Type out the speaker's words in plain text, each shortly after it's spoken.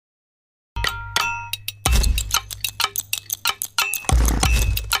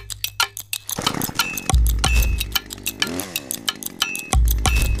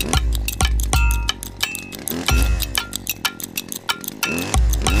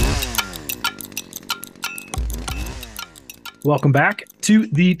Welcome back to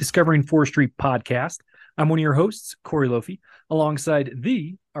the Discovering Forestry podcast. I'm one of your hosts, Corey Lofi, alongside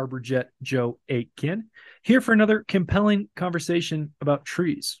the Arborjet Joe Aitken, here for another compelling conversation about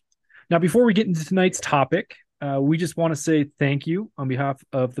trees. Now, before we get into tonight's topic, we just want to say thank you on behalf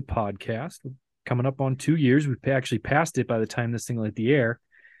of the podcast. We're coming up on 2 years. We've actually passed it by the time this thing will hit the air.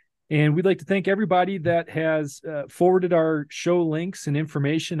 And we'd like to thank everybody that has forwarded our show links and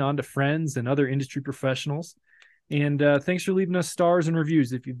information onto friends and other industry professionals. And thanks for leaving us stars and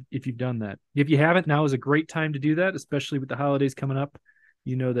reviews if you've done that. If you haven't, now is a great time to do that, especially with the holidays coming up.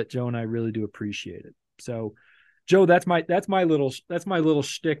 You know that Joe and I really do appreciate it. So, Joe, that's my little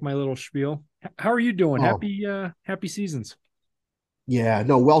shtick, my little spiel. How are you doing? Oh, Happy seasons. yeah,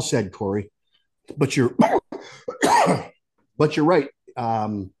 no, well said, Corey. But you're but you're right.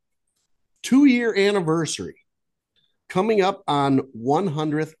 2 year anniversary coming up on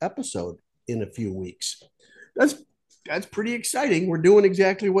 100th episode in a few weeks. That's that's pretty exciting. We're doing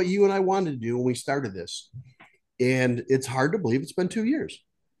exactly what you and I wanted to do when we started this. And it's hard to believe it's been 2 years.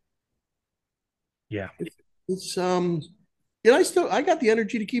 Yeah. It's and I got the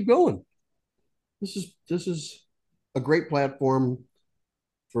energy to keep going. This is a great platform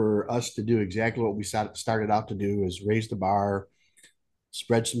for us to do exactly what we started out to do, is raise the bar,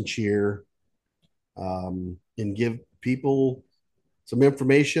 spread some cheer, and give people some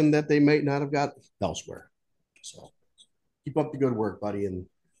information that they might not have got elsewhere. So keep up the good work, buddy. And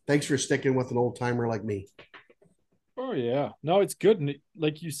thanks for sticking with an old timer like me. Oh yeah. No, it's good. And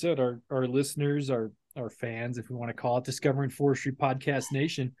like you said, our listeners, our fans, if we want to call it, Discovering Forestry Podcast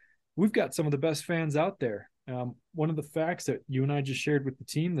Nation, we've got some of the best fans out there. One of the facts that you and I just shared with the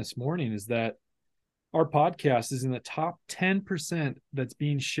team this morning is that our podcast is in the top 10% that's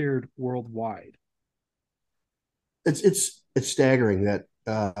being shared worldwide. It's staggering that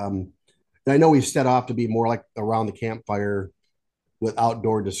I know we've set off to be more like around the campfire with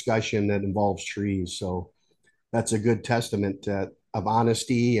outdoor discussion that involves trees. So that's a good testament of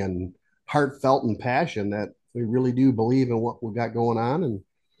honesty and heartfelt and passion that we really do believe in what we've got going on.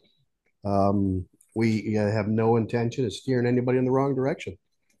 And we have no intention of steering anybody in the wrong direction.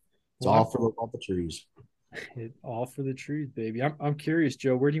 It's Well, all for the love of the trees. all for the trees, baby. I'm curious,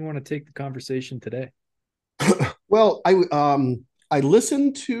 Joe. Where do you want to take the conversation today? Well, I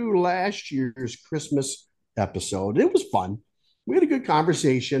listened to last year's Christmas episode. It was fun. We had a good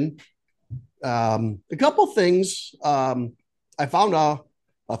conversation. A couple things. I found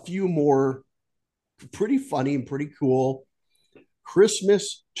a few more pretty funny and pretty cool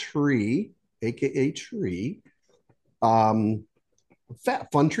Christmas tree, aka tree, um,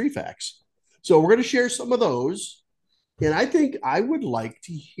 fun tree facts. So we're going to share some of those, and I think I would like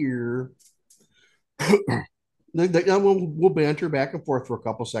to hear. We'll banter back and forth for a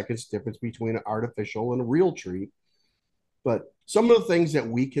couple seconds. Difference between an artificial and a real tree, but some of the things that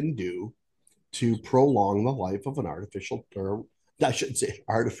we can do to prolong the life of an artificial, or I shouldn't say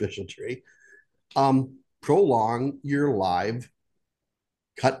artificial tree, prolong your live,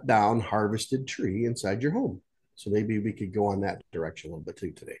 cut down, harvested tree inside your home. So maybe we could go on that direction a little bit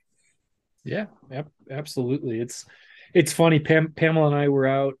too today. Yeah, absolutely. It's funny. Pamela and I were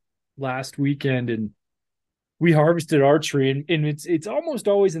out last weekend and we harvested our tree, and it's almost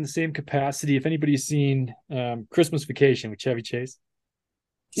always in the same capacity. If anybody's seen Christmas Vacation with Chevy Chase,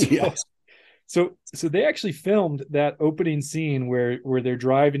 so Yes. so they actually filmed that opening scene where they're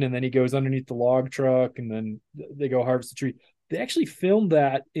driving and then he goes underneath the log truck and then they go harvest the tree. They actually filmed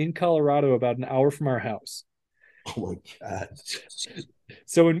that in Colorado about an hour from our house. Oh my God.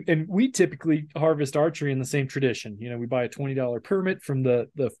 So and we typically harvest our tree in the same tradition. You know, we buy a $20 permit from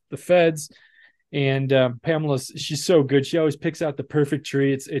the feds. And Pamela's, she's so good. She always picks out the perfect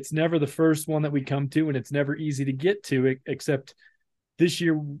tree. It's never the first one that we come to, and it's never easy to get to. Except this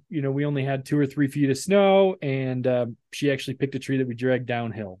year, you know, we only had 2 or 3 feet of snow, and she actually picked a tree that we dragged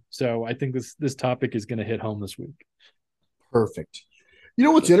downhill. So I think this topic is going to hit home this week. Perfect. You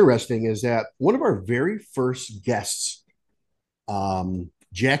know what's interesting is that one of our very first guests,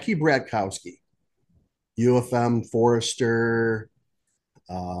 Jackie Bratkowski, UFM forester,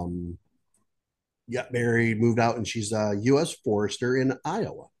 um, got married, moved out, and she's a U.S. forester in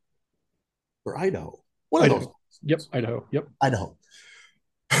Iowa or Idaho. One of those. Idaho. Yep, Idaho. Yep. Idaho.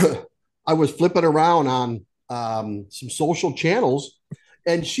 I was flipping around on some social channels,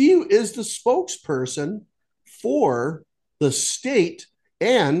 and she is the spokesperson for the state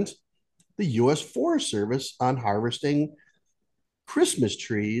and the U.S. Forest Service on harvesting Christmas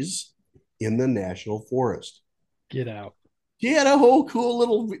trees in the national forest. Get out. She had a whole cool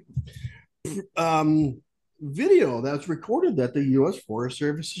little video that's recorded that the U.S. Forest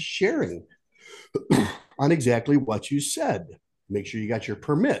Service is sharing. on exactly what you said. Make sure you got your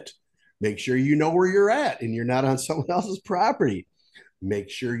permit. Make sure you know where you're at and you're not on someone else's property. Make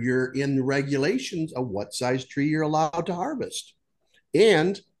sure you're in the regulations of what size tree you're allowed to harvest.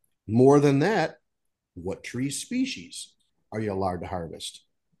 And more than that, what tree species are you allowed to harvest?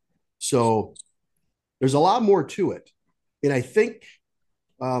 So there's a lot more to it. And I think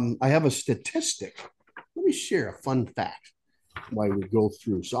I have a statistic. Let me share a fun fact while we go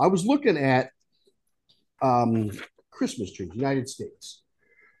through. So I was looking at Christmas trees, United States.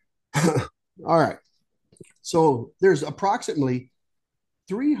 All right. So there's approximately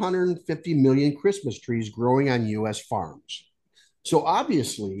 350 million Christmas trees growing on US farms. So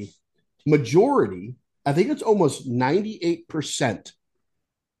obviously, majority, I think it's almost 98%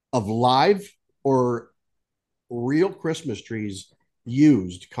 of live or real Christmas trees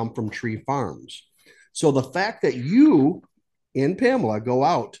used come from tree farms. So the fact that you and Pamela go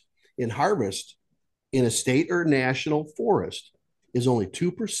out and harvest in a state or national forest is only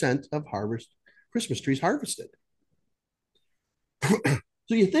 2% of harvest Christmas trees harvested.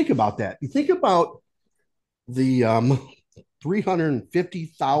 So you think about that. You think about the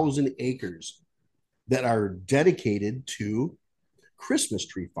 350,000 acres that are dedicated to Christmas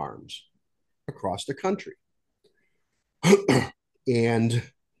tree farms across the country. And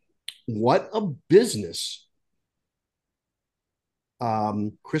what a business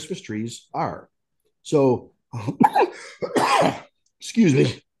Christmas trees are. So, excuse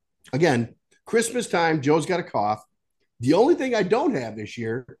me. Again, Christmas time, Joe's got a cough. The only thing I don't have this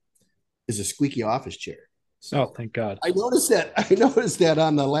year is a squeaky office chair. Oh, thank God. I noticed that. I noticed that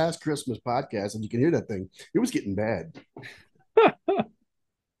on the last Christmas podcast, and you can hear that thing. It was getting bad.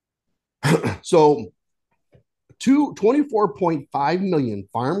 So 24.5 million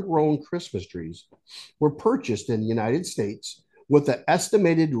farm-grown Christmas trees were purchased in the United States with an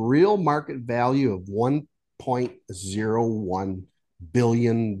estimated real market value of $1.01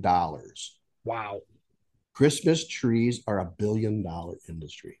 billion. Wow. Christmas trees are $1 billion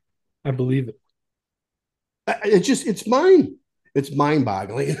industry. I believe it. It's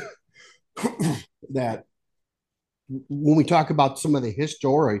mind-boggling that when we talk about some of the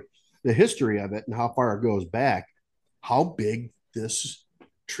history of it and how far it goes back, how big this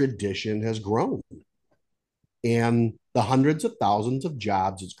tradition has grown and the hundreds of thousands of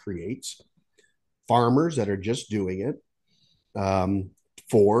jobs it creates, farmers that are just doing it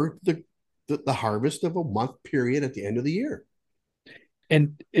for the harvest of a month period at the end of the year.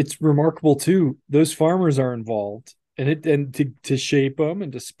 And it's remarkable too. Those farmers are involved, and to shape them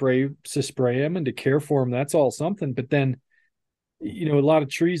and to spray them and to care for them. That's all something. But then, a lot of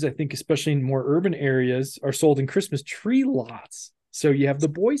trees, I think, especially in more urban areas, are sold in Christmas tree lots. So you have the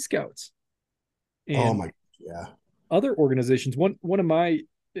Boy Scouts and other organizations. One of my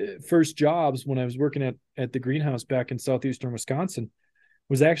first jobs when I was working at the greenhouse back in southeastern Wisconsin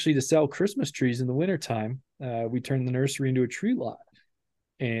was actually to sell Christmas trees in the wintertime. We turned the nursery into a tree lot.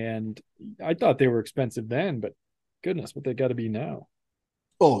 And I thought they were expensive then, but goodness, what they got to be now.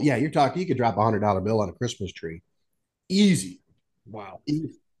 Oh, yeah. You're talking, you could drop $100 bill on a Christmas tree. Easy. Wow.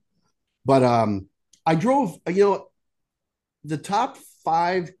 Easy. But I drove, the top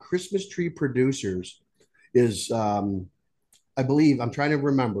 5 Christmas tree producers is, I believe, I'm trying to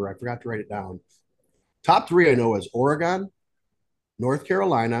remember. I forgot to write it down. Top 3 I know is Oregon, North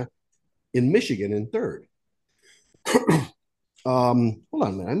Carolina, and Michigan in third. Hold on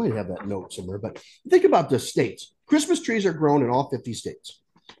a minute. I might have that note somewhere, but think about the states. Christmas trees are grown in all 50 states,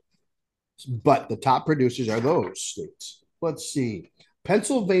 but the top producers are those states. Let's see: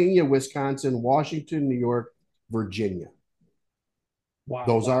 Pennsylvania, Wisconsin, Washington, New York, Virginia. Wow.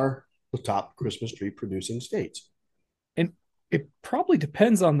 Those are the top Christmas tree producing states. And it probably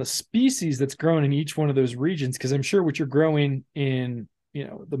depends on the species that's grown in each one of those regions, because I'm sure what you're growing in,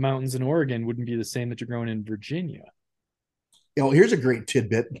 the mountains in Oregon wouldn't be the same that you're growing in Virginia. Here's a great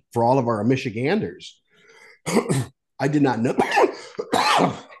tidbit for all of our Michiganders. I did not know.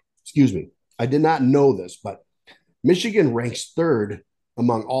 Excuse me. I did not know this, but Michigan ranks third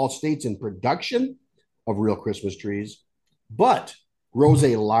among all states in production of real Christmas trees, but grows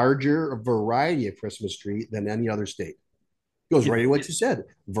a larger variety of Christmas tree than any other state. Goes right to what you said,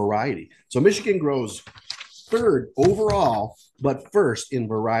 variety. So Michigan grows third overall, but first in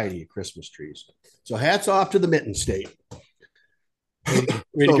variety of Christmas trees. So hats off to the Mitten State.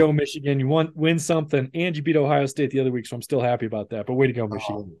 Way to go, Michigan. You win something, and you beat Ohio State the other week, so I'm still happy about that. But way to go,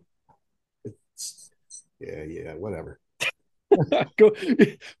 Michigan. Yeah, whatever. Go.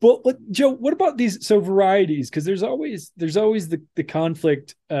 Well, Joe, what about these varieties? Because there's always the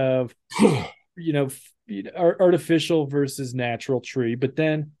conflict of artificial versus natural tree. But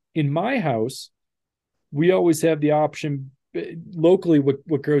then in my house, we always have the option locally.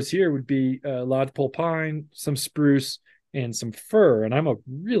 What grows here would be lodgepole pine, some spruce, and some fir. And I'm a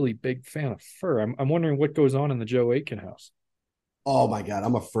really big fan of fir. I'm wondering what goes on in the Joe Aiken house. Oh my God,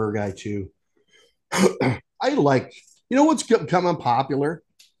 I'm a fir guy too. I like, what's becoming popular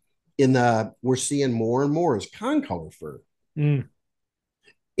we're seeing more and more is concolor fir. Mm.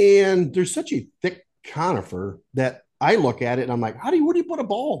 And there's such a thick conifer that I look at it and I'm like, where do you put a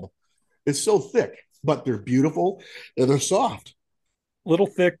bulb? It's so thick, but they're beautiful and they're soft. Little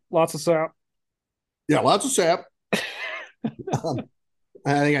thick, lots of sap. Yeah, lots of sap. I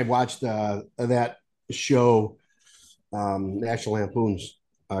think I watched that show, National Lampoon's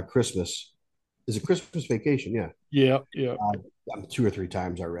Christmas. Is it Christmas Vacation? Yeah. Yeah, yeah. Two or three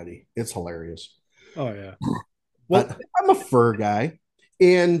times already. It's hilarious. Oh yeah. Well, But I'm a fir guy,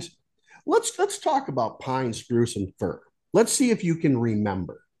 and let's talk about pine, spruce, and fir. Let's see if you can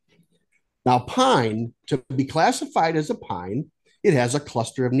remember. Now, pine, to be classified as a pine, it has a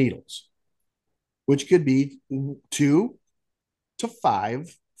cluster of needles, which could be 2 to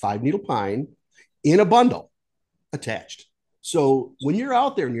 5 needle pine in a bundle attached. So when you're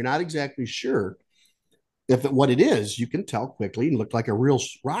out there and you're not exactly sure what it is, you can tell quickly and look like a real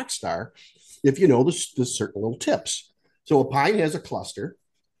rock star if you know the certain little tips. So a pine has a cluster.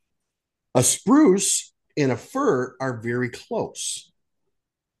 A spruce and a fir are very close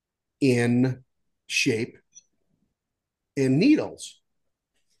in shape and needles.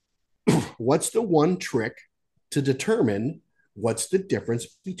 What's the one trick to determine what's the difference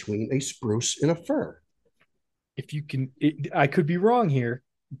between a spruce and a fir? if you can, I could be wrong here,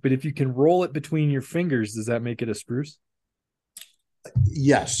 but if you can roll it between your fingers, does that make it a spruce?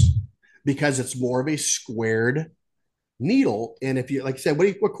 Yes, because it's more of a squared needle. And if you, like I said,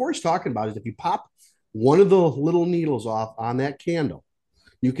 what Corey's talking about is if you pop one of the little needles off on that candle,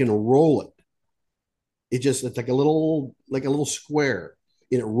 you can roll it. It's like a little square,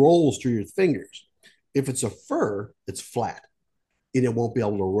 and it rolls through your fingers. If it's a fir, it's flat and it won't be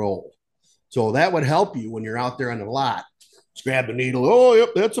able to roll. So that would help you when you're out there on the lot. Just grab the needle. Oh, yep,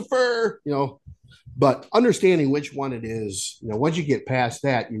 that's a fir. But understanding which one it is, once you get past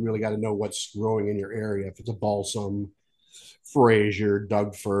that, you really got to know what's growing in your area. If it's a balsam, Fraser,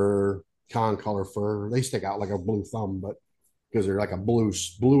 Doug fir, concolor fir, they stick out like a blue thumb, but because they're like a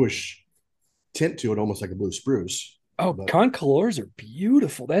bluish tint to it, almost like a blue spruce. Oh, But concolors are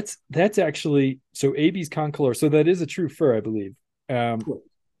beautiful. That's actually so AB's concolor. So that is a true fir, I believe.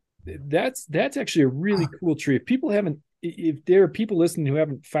 That's actually a really cool tree. If there are people listening who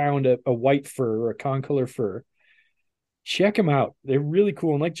haven't found a white fir or a concolor fir, check them out. They're really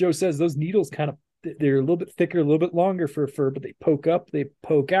cool. And like Joe says, those needles they're a little bit thicker, a little bit longer for a fir, but they poke up, they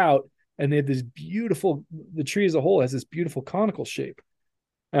poke out, and they have this beautiful. The tree as a whole has this beautiful conical shape.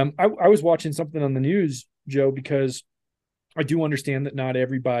 I was watching something on the news, Joe, because I do understand that not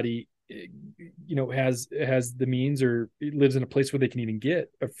everybody, has the means or lives in a place where they can even get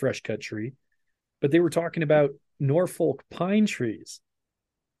a fresh cut tree. But they were talking about Norfolk pine trees.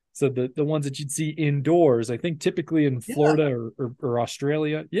 So the ones that you'd see indoors, I think typically in yeah. Florida or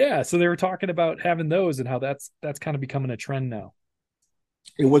Australia. Yeah. So they were talking about having those and how that's kind of becoming a trend now.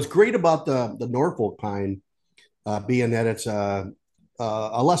 And what's great about the Norfolk pine, being that it's a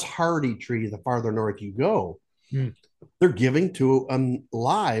less hardy tree the farther north you go, Hmm. they're giving to them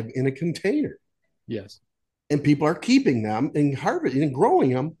live in a container. Yes. And people are keeping them and harvesting and growing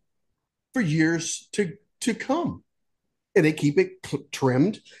them for years to come. And they keep it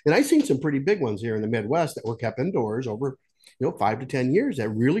trimmed. And I've seen some pretty big ones here in the Midwest that were kept indoors over 5 to 10 years that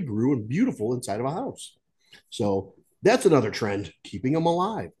really grew and beautiful inside of a house. So that's another trend, keeping them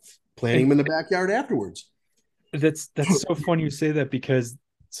alive, planting And them in the backyard afterwards. that's so funny you say that because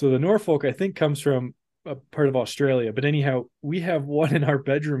so the Norfolk I think comes from a part of Australia, but anyhow, we have one in our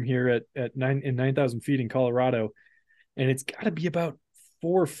bedroom here at 9,000 feet in Colorado, and it's got to be about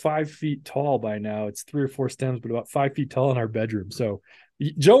 4 or 5 feet tall by now. It's 3 or 4 stems, but about 5 feet tall in our bedroom. So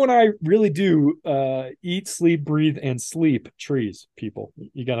Joe and I really do eat, sleep, breathe, and sleep trees. People,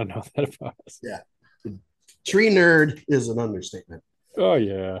 you got to know that about us. Yeah. Tree nerd is an understatement. Oh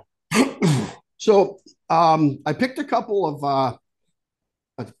yeah. So I picked a couple of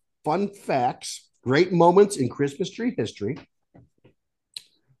fun facts, great moments in Christmas tree history.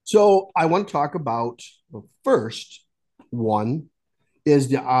 So I want to talk about the first one is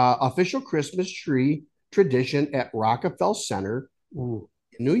the official Christmas tree tradition at Rockefeller Center in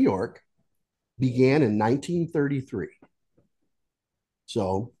New York began in 1933.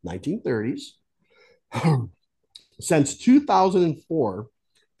 So 1930s. Since 2004,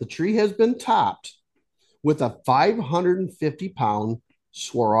 the tree has been topped with a 550-pound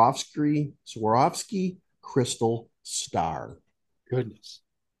Swarovski crystal star, Goodness.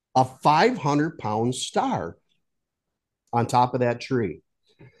 a 500-pound star on top of that tree.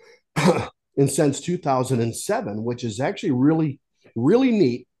 And since 2007, which is actually really, really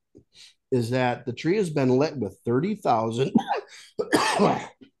neat, is that the tree has been lit with 30,000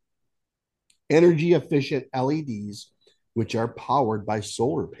 energy efficient LEDs, which are powered by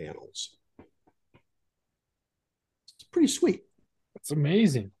solar panels. It's pretty sweet. That's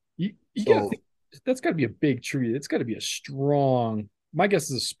amazing. You got to So think that's got to be a big tree. It's got to be a strong. My guess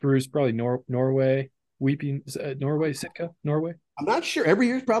is a spruce, probably Norway, weeping Norway, Sitka, Norway. I'm not sure. Every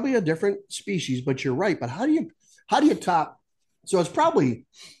year is probably a different species, but you're right. But how do you top? So it's probably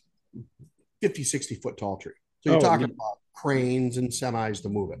 50, 60 foot tall tree. So you're Oh yeah. talking about cranes and semis to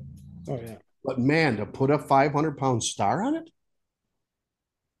move it. Oh yeah. But man, to put a 500-pound star on it,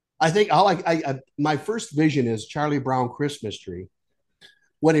 I think I my first vision is Charlie Brown Christmas tree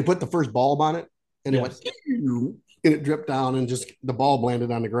when he put the first bulb on it and it went Yes. and it dripped down and just the bulb landed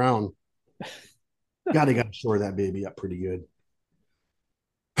on the ground. Got to shore that baby up pretty good.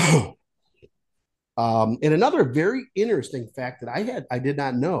 And another very interesting fact that I did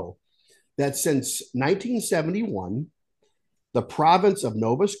not know that since 1971, the province of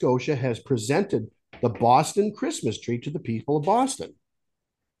Nova Scotia has presented the Boston Christmas tree to the people of Boston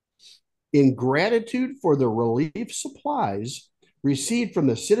in gratitude for the relief supplies received from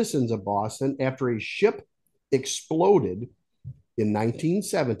the citizens of Boston after a ship exploded in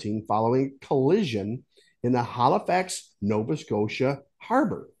 1917 following a collision in the Halifax, Nova Scotia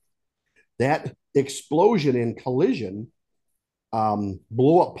harbor. That explosion and collision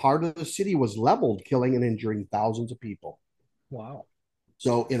blew up part of the city, was leveled, killing and injuring thousands of people. Wow.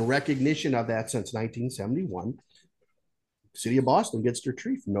 So, in recognition of that, since 1971, the city of Boston gets their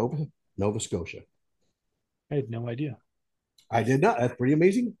tree from Nova Scotia. I had no idea. I did not. That's pretty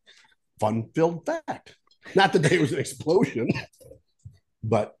amazing. Fun-filled fact. Not that there was an explosion,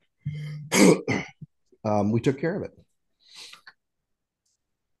 but we took care of it.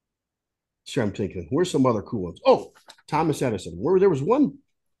 Sure, I'm thinking, where's some other cool ones? Oh, Thomas Edison. Where there was one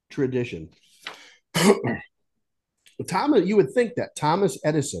tradition. Thomas, you would think that Thomas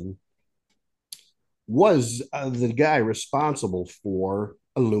Edison was the guy responsible for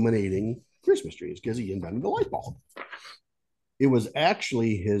illuminating Christmas trees because he invented the light bulb. It was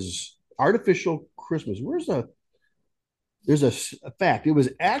actually his artificial Christmas. There's a fact. It was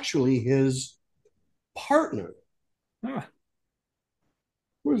actually his partner. Ah,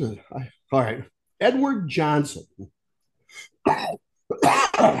 Where's it? All right. Edward Johnson.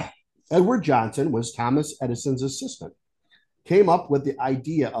 Edward Johnson was Thomas Edison's assistant. Came up with the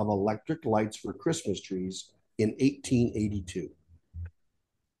idea of electric lights for Christmas trees in 1882.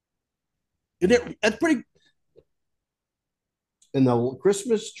 That's pretty. And the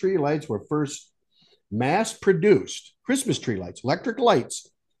Christmas tree lights were first mass produced. Christmas tree lights, electric lights,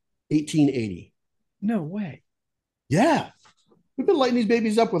 1880. no way. Yeah. We've been lighting these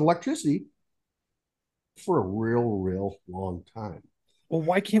babies up with electricity for a real long time. Well,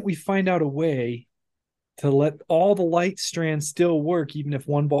 why can't we find out a way to let all the light strands still work, even if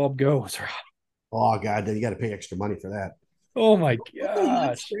one bulb goes? Oh God, then you got to pay extra money for that. Oh my What they light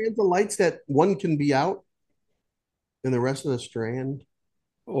gosh. strands of lights that one can be out and the rest of the strand.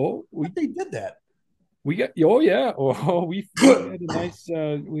 Oh, But they did that. we got. Oh yeah. Oh, we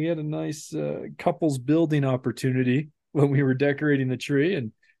had a nice couples building opportunity when we were decorating the tree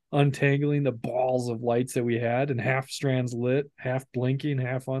and untangling the balls of lights that we had, and half strands lit, half blinking,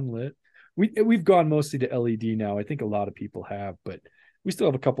 half unlit. We've gone mostly to LED now. I think a lot of people have, but we still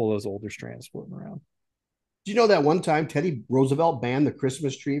have a couple of those older strands floating around. Do you know that one time Teddy Roosevelt banned the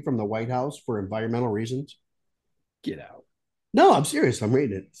Christmas tree from the White House for environmental reasons? Get out. No, I'm serious. I'm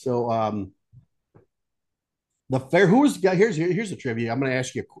reading it. So the fair who was here's the trivia. I'm going to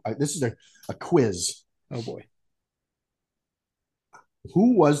ask you. This is a quiz. Oh boy.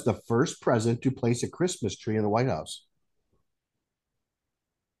 Who was the first president to place a Christmas tree in the White House?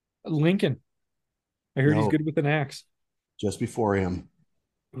 Lincoln. I heard he's No, good with an axe. just before him.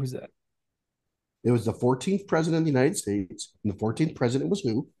 Who's that? It was the 14th president of the United States. And the 14th president was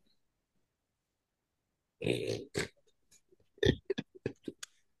who?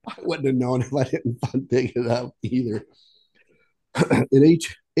 I wouldn't have known if I didn't dig it up either. In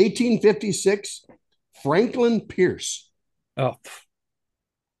 1856, Franklin Pierce. Oh,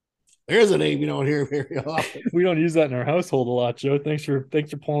 There's a name you don't hear very often. we don't use that in our household a lot, Joe. Thanks for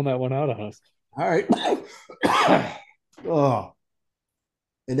pulling that one out of us. All right. Oh.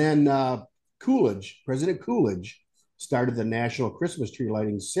 And then President Coolidge started the National Christmas Tree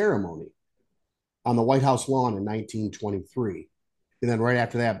Lighting Ceremony on the White House lawn in 1923. And then right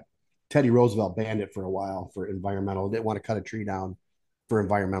after that, Teddy Roosevelt banned it for a while for environmental. Didn't want to cut a tree down for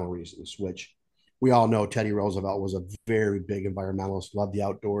environmental reasons, which we all know Teddy Roosevelt was a very big environmentalist, loved the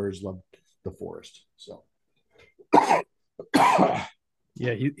outdoors, loved the forest. So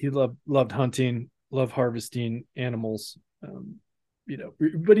Yeah, he loved hunting, loved harvesting animals.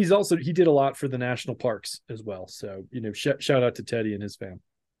 But he did a lot for the national parks as well. So shout out to Teddy and his fam.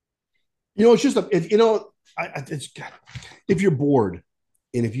 it's just if you're bored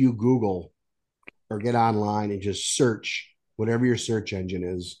and if you Google or get online and just search whatever your search engine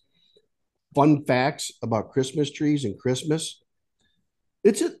is, fun facts about Christmas trees and Christmas,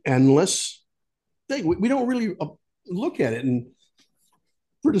 it's an endless thing. We don't really look at it. And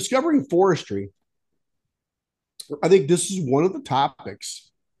for discovering forestry, I think this is one of the topics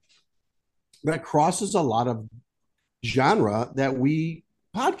that crosses a lot of genre that we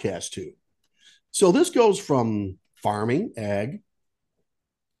podcast to. So this goes from farming, ag,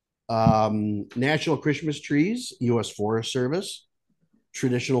 national Christmas trees, U.S. Forest Service,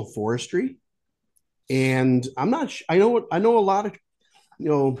 traditional forestry, and I know a lot of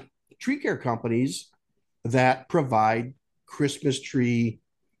tree care companies that provide Christmas tree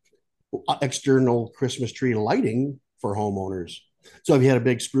external Christmas tree lighting for homeowners. So if you had a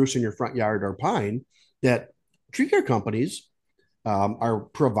big spruce in your front yard or pine, that tree care companies are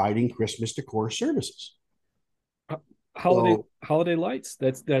providing Christmas decor services. Holiday lights.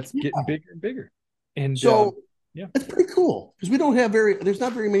 That's getting bigger and bigger. And so yeah, it's pretty cool because we don't have there's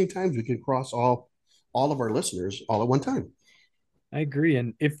not very many times we can cross all of our listeners all at one time. I agree.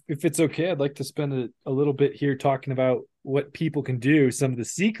 And if it's okay, I'd like to spend a little bit here talking about what people can do, some of the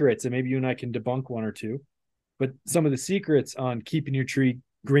secrets, and maybe you and I can debunk one or two, but some of the secrets on keeping your tree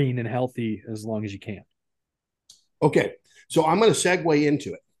green and healthy as long as you can. Okay. So I'm going to segue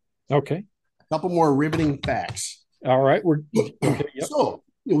into it. Okay. A couple more riveting facts. All right. We're okay. Yep. So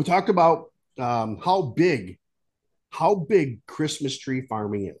we talked about how big Christmas tree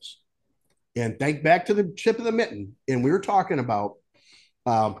farming is. And think back to the tip of the mitten. And we were talking about,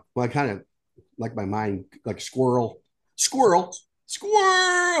 I kind of like my mind, like squirrel.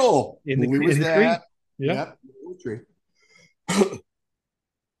 In the tree. Yeah.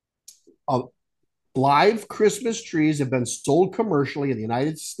 Yep. Live Christmas trees have been sold commercially in the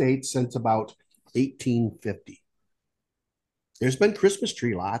United States since about 1850. There's been Christmas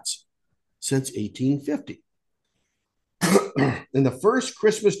tree lots since 1850. And the first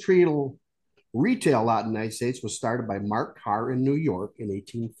Christmas tree retail lot in the United States was started by Mark Carr in New York in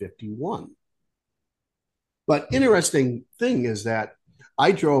 1851. But interesting thing is that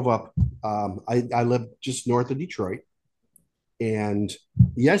I drove up, I live just north of Detroit. And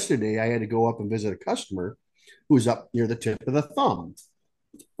yesterday I had to go up and visit a customer who's up near the tip of the thumb.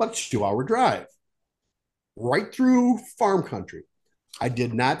 But it's a 2-hour drive right through farm country. I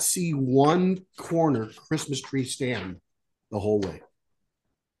did not see one corner Christmas tree stand the whole way.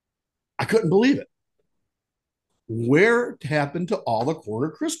 I couldn't believe it. Where it happened to all the corner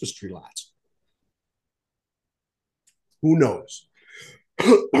Christmas tree lots? Who knows?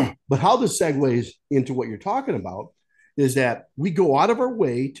 But how this segues into what you're talking about is that we go out of our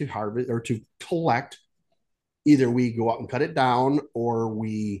way to harvest or to collect. Either we go out and cut it down or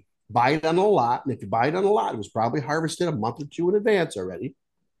we buy it on a lot. And if you buy it on a lot, it was probably harvested a month or two in advance already.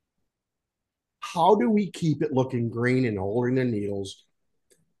 How do we keep it looking green and holding the needles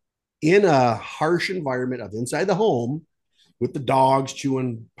in a harsh environment of inside the home with the dogs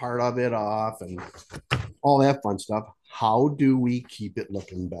chewing part of it off and all that fun stuff? How do we keep it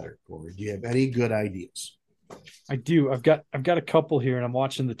looking better, Corey? Do you have any good ideas? I do. I've got a couple here, and I'm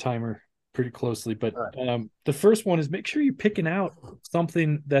watching the timer pretty closely. But the first one is make sure you're picking out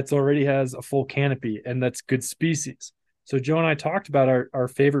something that's already has a full canopy and that's good species. So Joe and I talked about our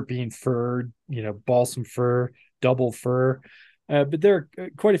favorite being fir, balsam fir, double fir, but there are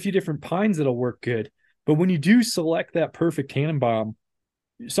quite a few different pines that'll work good. But when you do select that perfect Tannenbaum,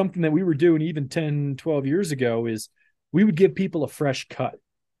 something that we were doing even 10, 12 years ago is we would give people a fresh cut.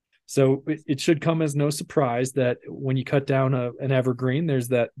 So it should come as no surprise that when you cut down an evergreen, there's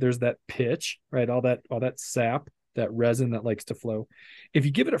that pitch, right? All that sap, that resin that likes to flow. If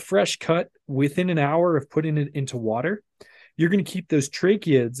you give it a fresh cut within an hour of putting it into water, you're going to keep those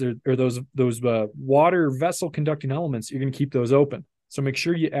tracheids or those water vessel conducting elements. You're going to keep those open. So make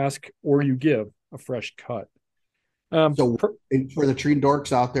sure you ask or you give a fresh cut. So for the tree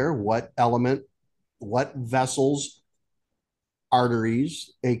dorks out there, what vessels,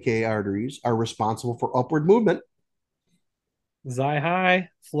 arteries, aka arteries, are responsible for upward movement? Xi high,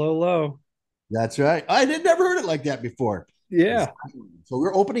 flow low. That's right. I had never heard it like that before. Yeah. So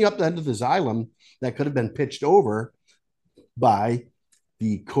we're opening up the end of the xylem that could have been pitched over by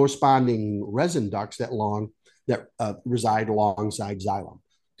the corresponding resin ducts that reside alongside xylem.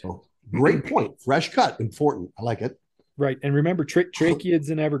 So great point. Fresh cut, important. I like it. Right. And remember tracheids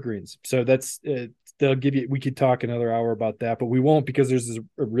and evergreens. So that's they'll give you, we could talk another hour about that, but we won't because there's a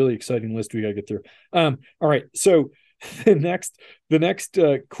really exciting list we got to get through. All right. So the next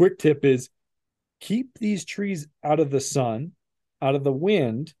quick tip is keep these trees out of the sun, out of the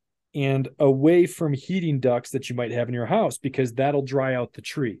wind, and away from heating ducts that you might have in your house, because that'll dry out the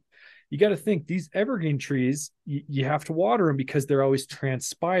tree. You got to think these evergreen trees, you have to water them because they're always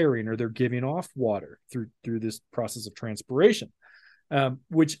transpiring, or they're giving off water through this process of transpiration.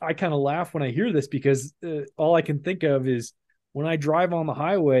 Which I kind of laugh when I hear this, because all I can think of is when I drive on the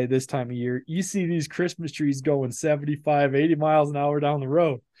highway this time of year, you see these Christmas trees going 75, 80 miles an hour down the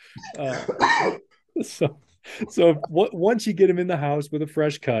road. So once you get them in the house with a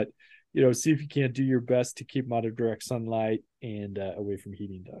fresh cut, see if you can't do your best to keep them out of direct sunlight and away from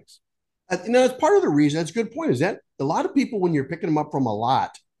heating ducts. That's part of the reason. That's a good point. Is that a lot of people, when you're picking them up from a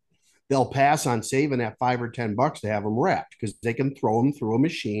lot, they'll pass on saving that $5 or $10 to have them wrapped, because they can throw them through a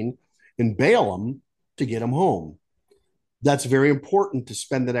machine and bale them to get them home. That's very important, to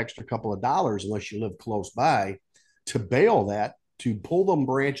spend that extra couple of dollars, unless you live close by, to bale that, to pull them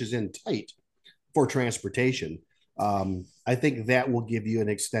branches in tight for transportation. I think that will give you an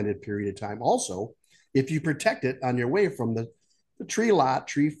extended period of time. Also, if you protect it on your way from the tree lot,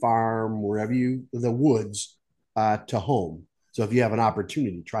 tree farm, the woods to home. So if you have an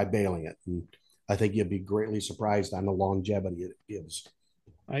opportunity, try baling it. And I think you'll be greatly surprised on the longevity it gives.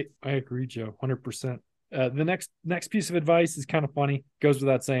 I agree, Joe, 100%. The next piece of advice is kind of funny. Goes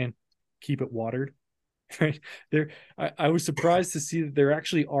without saying, keep it watered. Right there, I was surprised to see that there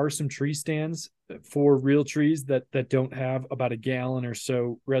actually are some tree stands for real trees that don't have about a gallon or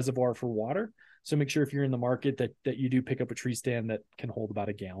so reservoir for water. So make sure if you're in the market that you do pick up a tree stand that can hold about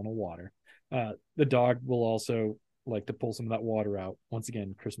a gallon of water. The dog will also like to pull some of that water out. Once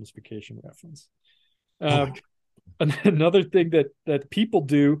again, Christmas vacation reference. Another thing that people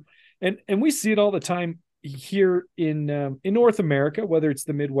do, and we see it all the time here in North America, whether it's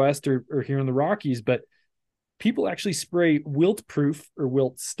the Midwest or here in the Rockies, but people actually spray wilt proof or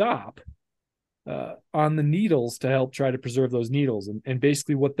wilt stop on the needles to help try to preserve those needles. And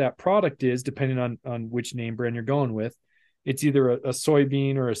basically what that product is, depending on which name brand you're going with, it's either a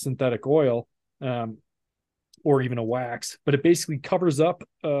soybean or a synthetic oil, or even a wax, but it basically covers up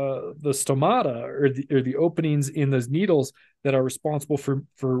the stomata or the openings in those needles that are responsible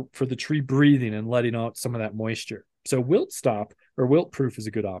for the tree breathing and letting out some of that moisture. So wilt stop or wilt proof is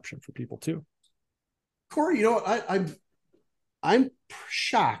a good option for people too. Corey, I'm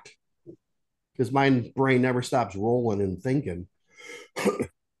shocked, because my brain never stops rolling and thinking.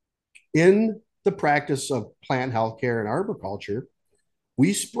 In the practice of plant healthcare and arboriculture,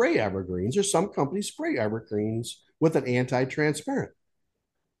 we spray evergreens, or some companies spray evergreens with an anti-transparent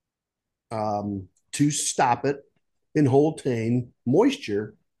to stop it and hold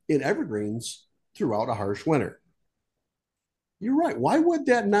moisture in evergreens throughout a harsh winter. You're right. Why would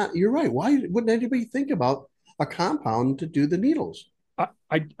that not? You're right. Why wouldn't anybody think about a compound to do the needles?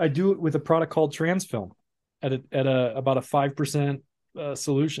 I do it with a product called Transfilm at about a 5%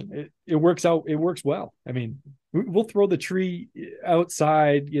 solution. It works out. It works well. I mean, we'll throw the tree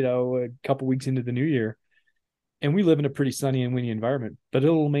outside, a couple weeks into the new year, and we live in a pretty sunny and windy environment, but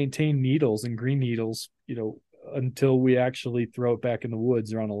it'll maintain needles and green needles, until we actually throw it back in the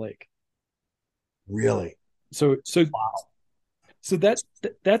woods or on a lake. Really? So wow. So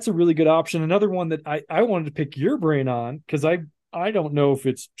that's a really good option. Another one that I wanted to pick your brain on, because I don't know if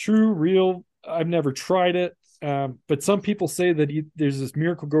it's true, real. I've never tried it. But some people say that there's this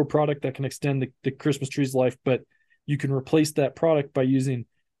Miracle-Gro product that can extend the Christmas tree's life, but you can replace that product by using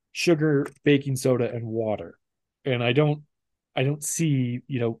sugar, baking soda, and water. And I don't see,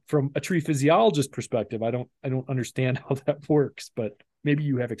 from a tree physiologist perspective, I don't understand how that works, but maybe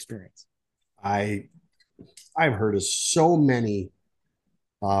you have experience. I've heard of so many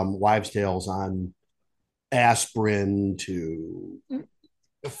wives' tales on aspirin to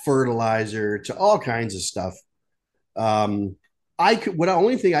fertilizer to all kinds of stuff. The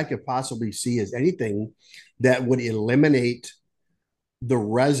only thing I could possibly see is anything that would eliminate the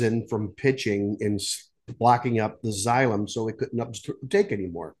resin from pitching and blocking up the xylem so it couldn't take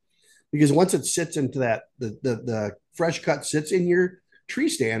anymore. Because once it sits into that, the fresh cut sits in your tree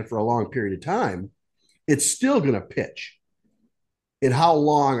stand for a long period of time, it's still going to pitch. And how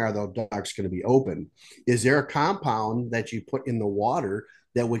long are those ducts going to be open? Is there a compound that you put in the water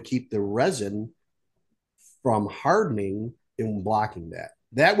that would keep the resin from hardening and blocking that?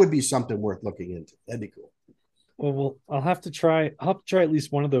 That would be something worth looking into. That'd be cool. I'll have to try. I'll have to try at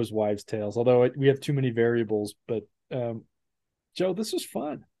least one of those wives' tales. Although we have too many variables. But Joe, this was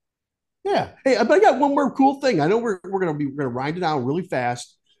fun. Yeah. Hey, but I got one more cool thing. I know we're gonna wind it down really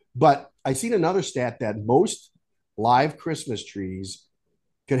fast, but I seen another stat that most live Christmas trees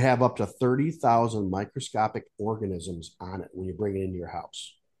could have up to 30,000 microscopic organisms on it when you bring it into your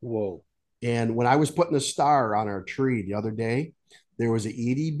house. Whoa. And when I was putting a star on our tree the other day, there was a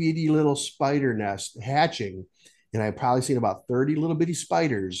itty bitty little spider nest hatching, and I probably seen about 30 little bitty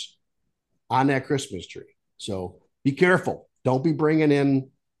spiders on that Christmas tree. So be careful. Don't be bringing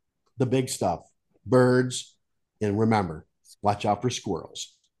in the big stuff, birds, and remember, watch out for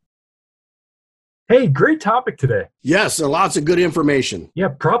squirrels. Hey, great topic today. Yes, lots of good information. Yeah,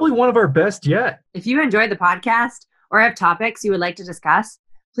 probably one of our best yet. If you enjoyed the podcast or have topics you would like to discuss,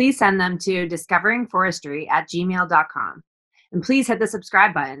 please send them to discoveringforestry@gmail.com. And please hit the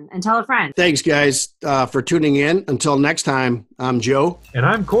subscribe button and tell a friend. Thanks, guys, for tuning in. Until next time, I'm Joe. And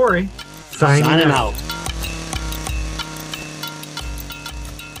I'm Corey. Signing out.